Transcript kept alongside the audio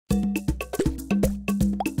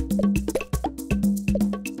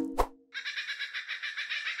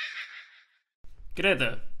G'day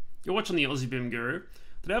there, you're watching the Aussie Boom Guru.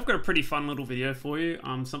 Today I've got a pretty fun little video for you,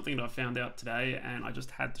 something that I found out today and I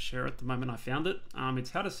just had to share it the moment I found it.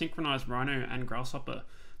 It's how to synchronize Rhino and Grasshopper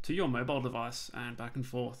to your mobile device and back and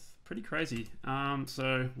forth. Pretty crazy.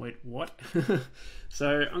 Wait, what?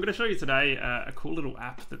 So I'm going to show you today a cool little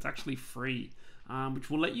app that's actually free,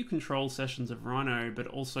 which will let you control sessions of Rhino but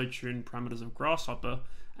also tune parameters of Grasshopper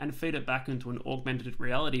and feed it back into an augmented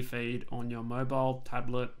reality feed on your mobile,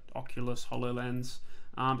 tablet, Oculus, HoloLens.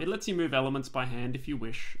 It lets you move elements by hand if you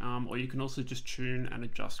wish, or you can also just tune and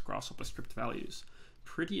adjust Grasshopper script values.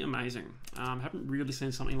 Pretty amazing. Haven't really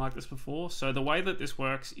seen something like this before. So the way that this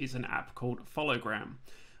works is an app called Follogram,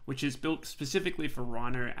 which is built specifically for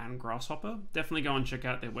Rhino and Grasshopper. Definitely go and check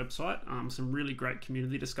out their website. Some really great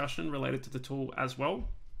community discussion related to the tool as well.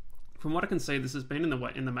 From what I can see, this has been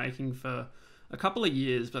in the making for a couple of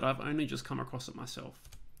years, but I've only just come across it myself.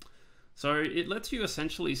 So it lets you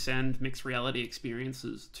essentially send mixed reality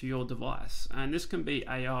experiences to your device, and this can be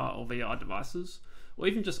AR or VR devices, or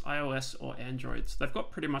even just iOS or Androids. They've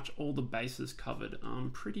got pretty much all the bases covered.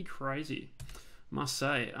 Pretty crazy, must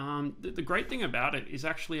say. The great thing about it is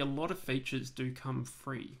actually a lot of features do come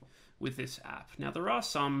free with this app. Now there are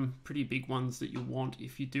some pretty big ones that you want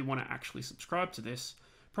if you do want to actually subscribe to this.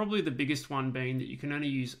 Probably the biggest one being that you can only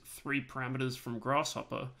use 3 parameters from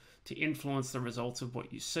Grasshopper to influence the results of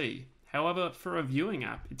what you see. However, for a viewing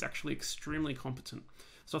app, it's actually extremely competent.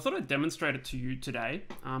 So I thought I'd demonstrate it to you today.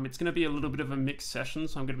 It's going to be a little bit of a mixed session,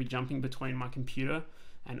 so I'm going to be jumping between my computer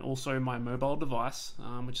and also my mobile device,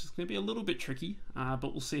 which is going to be a little bit tricky,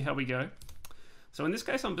 but we'll see how we go. So in this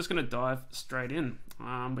case, I'm just going to dive straight in.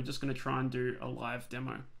 We're just going to try and do a live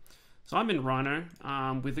demo. So I'm in Rhino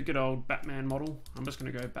with a good old Batman model. I'm just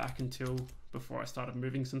going to go back until before I started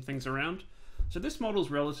moving some things around. So this model is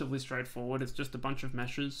relatively straightforward. It's just a bunch of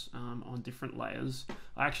meshes on different layers.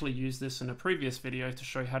 I actually used this in a previous video to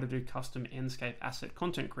show how to do custom Enscape asset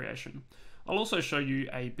content creation. I'll also show you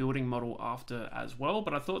a building model after as well,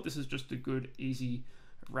 but I thought this is just a good, easy,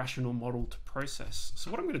 rational model to process.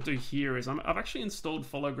 So what I'm going to do here is I've actually installed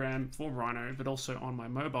Follogram for Rhino, but also on my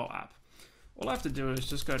mobile app. All I have to do is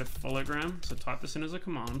just go to Follogram, so type this in as a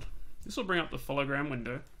command. This will bring up the Follogram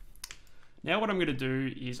window. Now what I'm going to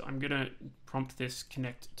do is I'm going to prompt this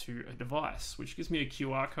connect to a device, which gives me a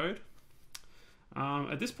QR code.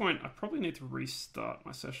 At this point, I probably need to restart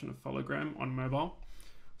my session of Follogram on mobile.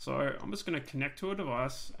 So I'm just going to connect to a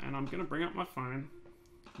device and I'm going to bring up my phone.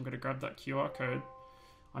 I'm going to grab that QR code.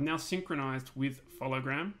 I'm now synchronized with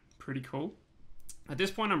Follogram. Pretty cool. At this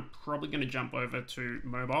point, I'm probably going to jump over to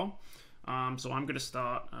mobile. So I'm going to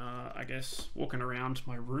start, I guess, walking around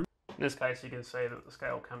my room. In this case, you can see that the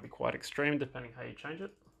scale can be quite extreme depending how you change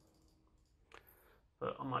it.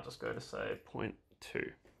 But I might just go to, say, 0.2.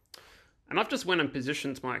 And I've just went and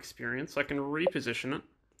positioned my experience. I can reposition it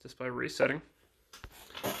just by resetting.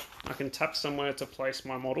 I can tap somewhere to place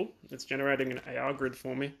my model. It's generating an AR grid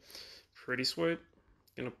for me. Pretty sweet.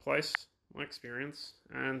 I'm going to place my experience,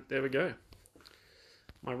 and there we go.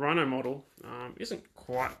 My Rhino model isn't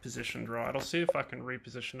quite positioned right. I'll see if I can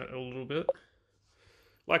reposition it a little bit.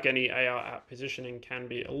 Like any AR app, positioning can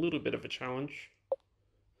be a little bit of a challenge.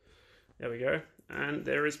 There we go. And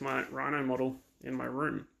there is my Rhino model in my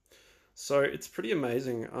room. So it's pretty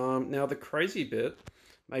amazing. Now the crazy bit,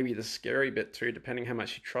 maybe the scary bit too, depending how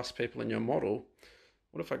much you trust people in your model.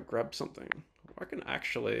 What if I grab something? I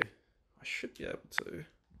should be able to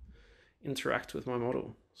interact with my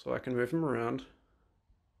model. So I can move him around.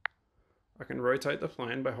 I can rotate the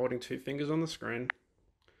plane by holding 2 fingers on the screen.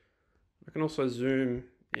 I can also zoom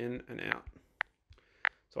in and out.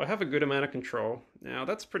 So I have a good amount of control. Now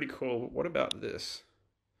that's pretty cool. What about this?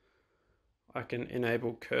 I can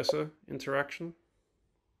enable cursor interaction.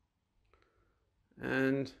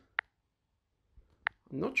 And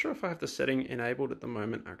I'm not sure if I have the setting enabled at the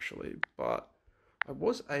moment actually, but I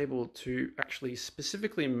was able to actually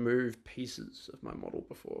specifically move pieces of my model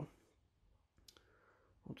before.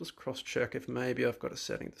 I'll just cross-check if maybe I've got a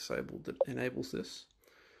setting disabled that enables this.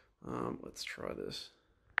 Let's try this.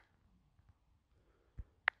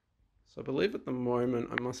 So I believe at the moment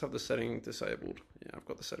I must have the setting disabled. Yeah, I've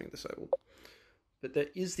got the setting disabled. But there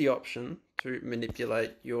is the option to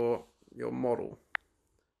manipulate your model.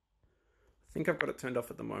 I think I've got it turned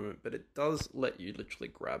off at the moment, but it does let you literally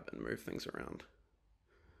grab and move things around.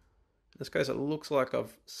 In this case, it looks like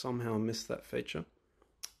I've somehow missed that feature.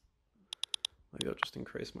 Maybe I'll just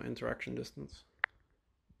increase my interaction distance.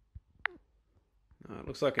 It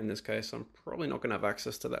looks like in this case, I'm probably not going to have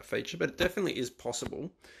access to that feature, but it definitely is possible.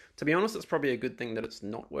 To be honest, it's probably a good thing that it's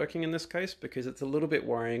not working in this case because it's a little bit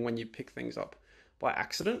worrying when you pick things up by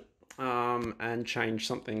accident. and change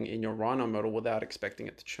something in your Rhino model without expecting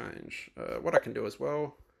it to change. What I can do as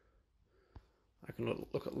well, I can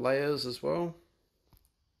look at layers as well.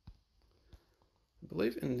 I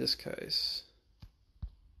believe in this case,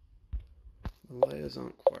 the layers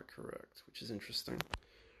aren't quite correct, which is interesting.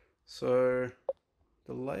 So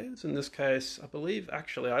the layers in this case, I believe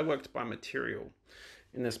actually I worked by material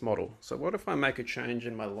in this model. So what if I make a change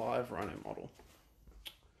in my live Rhino model?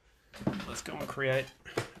 Let's go and create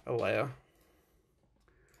a layer.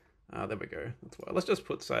 There we go. That's why. Let's just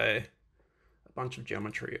put, say, a bunch of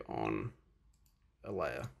geometry on a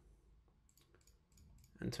layer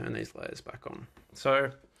and turn these layers back on.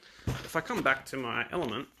 So if I come back to my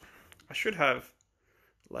element, I should have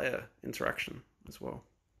layer interaction as well,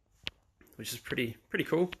 which is pretty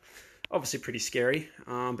cool. Obviously pretty scary,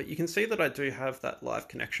 but you can see that I do have that live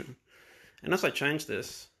connection. And as I change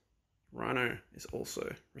this, Rhino is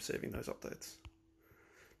also receiving those updates.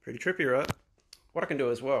 Pretty trippy, right? What I can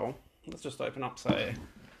do as well, let's just open up, say,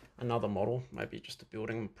 another model, maybe just a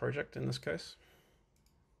building project in this case.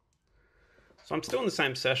 So I'm still in the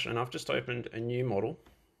same session. I've just opened a new model.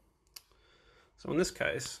 So in this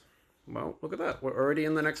case, well, look at that. We're already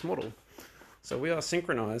in the next model. So we are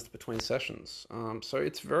synchronized between sessions. So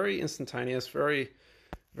it's very instantaneous, very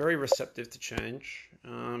receptive to change.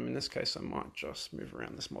 In this case, I might just move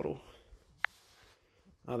around this model.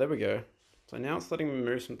 There we go. So now it's letting me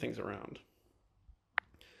move some things around.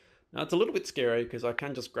 Now it's a little bit scary because I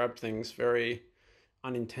can just grab things very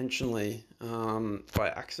unintentionally by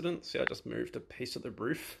accident. See, I just moved a piece of the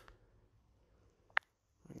roof.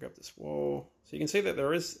 And grab this wall. So you can see that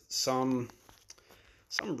there is some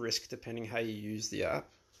risk depending how you use the app.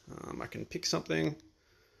 I can pick something,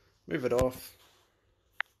 move it off.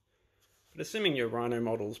 But assuming your Rhino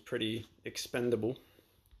model is pretty expendable,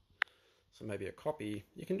 so maybe a copy,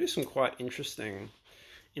 you can do some quite interesting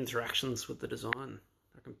interactions with the design.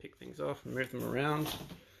 I can pick things off and move them around.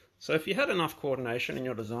 So if you had enough coordination in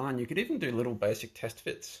your design, you could even do little basic test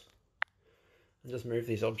fits and just move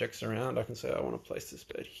these objects around. I can say I want to place this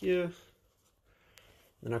bed here,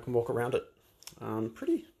 then I can walk around it.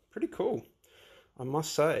 Pretty cool, I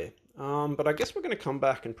must say. But I guess we're going to come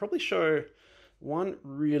back and probably show one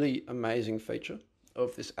really amazing feature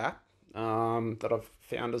of this app that I've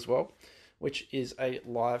found as well, which is a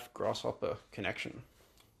live Grasshopper connection.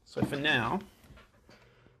 So for now,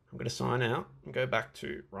 I'm going to sign out and go back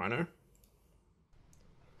to Rhino.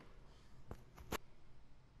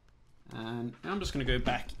 And now I'm just going to go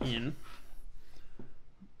back in.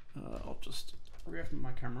 I'll just reopen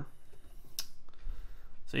my camera.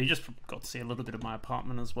 So you just got to see a little bit of my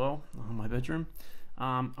apartment as well, my bedroom.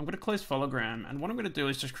 I'm going to close Hologram, and what I'm going to do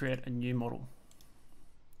is just create a new model.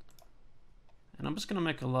 And I'm just going to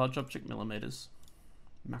make a large object millimeters,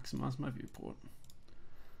 maximize my viewport.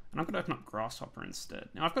 And I'm going to open up Grasshopper instead.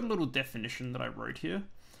 Now I've got a little definition that I wrote here.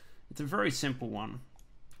 It's a very simple one.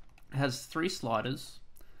 It has 3 sliders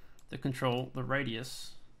that control the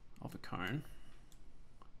radius of a cone.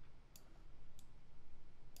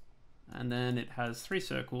 And then it has 3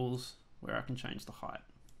 circles where I can change the height.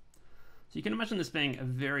 So you can imagine this being a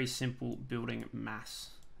very simple building mass.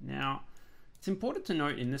 Now, it's important to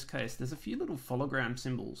note in this case, there's a few little hologram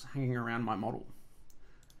symbols hanging around my model.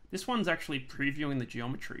 This one's actually previewing the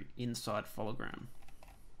geometry inside hologram.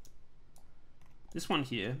 This one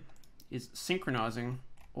here is synchronizing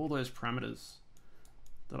all those parameters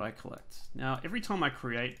that I collect. Now, every time I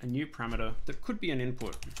create a new parameter that could be an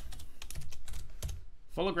input,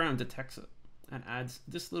 Hologram detects it and adds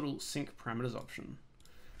this little sync parameters option.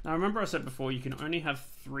 Now remember I said before you can only have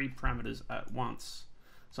 3 parameters at once.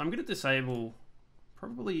 So I'm going to disable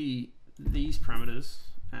probably these parameters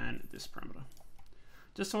and this parameter,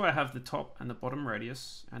 just so I have the top and the bottom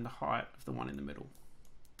radius and the height of the one in the middle.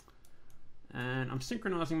 And I'm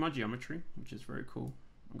synchronizing my geometry, which is very cool.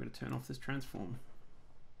 I'm going to turn off this transform.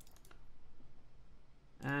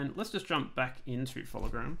 And let's just jump back into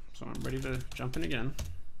Hologram. So I'm ready to jump in again.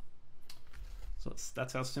 So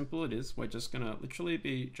that's how simple it is. We're just gonna literally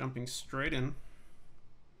be jumping straight in.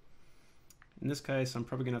 In this case, I'm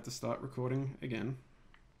probably gonna have to start recording again.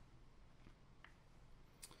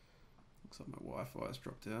 Looks like my Wi-Fi has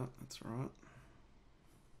dropped out, that's all right.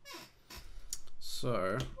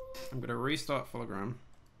 So I'm gonna restart Hologram.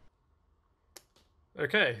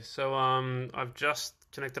 Okay, so I've just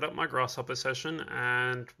connected up my Grasshopper session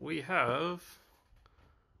and we have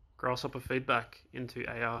Grasshopper feedback into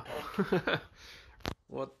AR.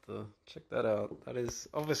 What the? Check that out. That is,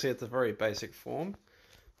 obviously it's a very basic form,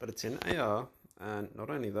 but it's in AR, and not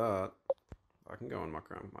only that, I can go on my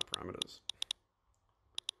parameters.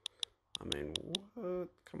 I mean, what?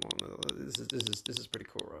 Come on, this is pretty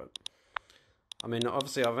cool, right? I mean,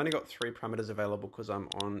 obviously I've only got 3 parameters available because I'm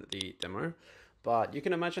on the demo, but you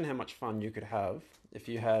can imagine how much fun you could have if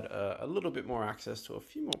you had a little bit more access to a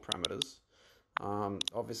few more parameters.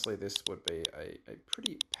 Obviously this would be a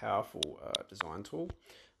pretty powerful design tool.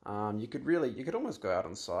 You could almost go out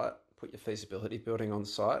on site, put your feasibility building on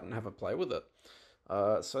site and have a play with it.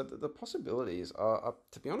 So the possibilities are,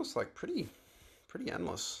 to be honest, like pretty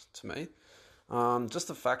endless to me. Just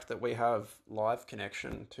the fact that we have live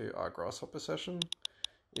connection to our Grasshopper session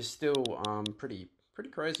is still pretty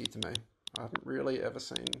crazy to me. I haven't really ever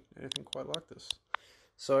seen anything quite like this.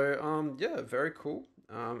 So yeah, very cool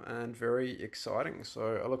and very exciting.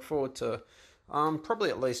 So I look forward to probably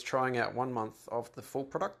at least trying out 1 month of the full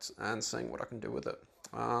product and seeing what I can do with it.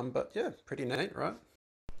 But yeah, pretty neat, right?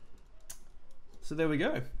 So there we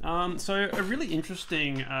go. So a really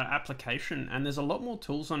interesting application, and there's a lot more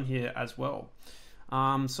tools on here as well.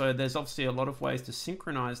 So there's obviously a lot of ways to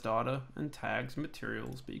synchronize data and tags and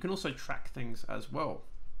materials, but you can also track things as well.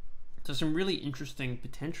 So some really interesting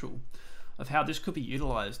potential of how this could be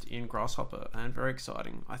utilized in Grasshopper, and very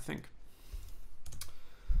exciting, I think.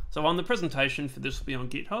 So on the presentation for this will be on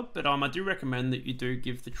GitHub, but I do recommend that you do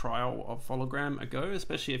give the trial of Hologram a go,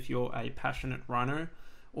 especially if you're a passionate Rhino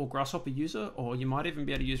or Grasshopper user, or you might even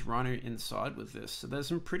be able to use Rhino inside with this. So there's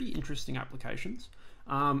some pretty interesting applications.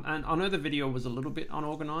 And I know the video was a little bit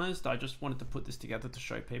unorganized. I just wanted to put this together to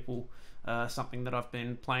show people something that I've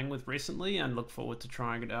been playing with recently and look forward to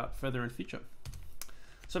trying it out further in future.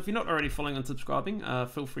 So if you're not already following and subscribing,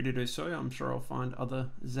 feel free to do so. I'm sure I'll find other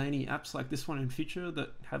zany apps like this one in future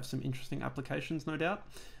that have some interesting applications, no doubt.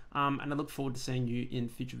 And I look forward to seeing you in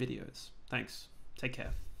future videos. Thanks. Take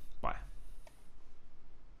care.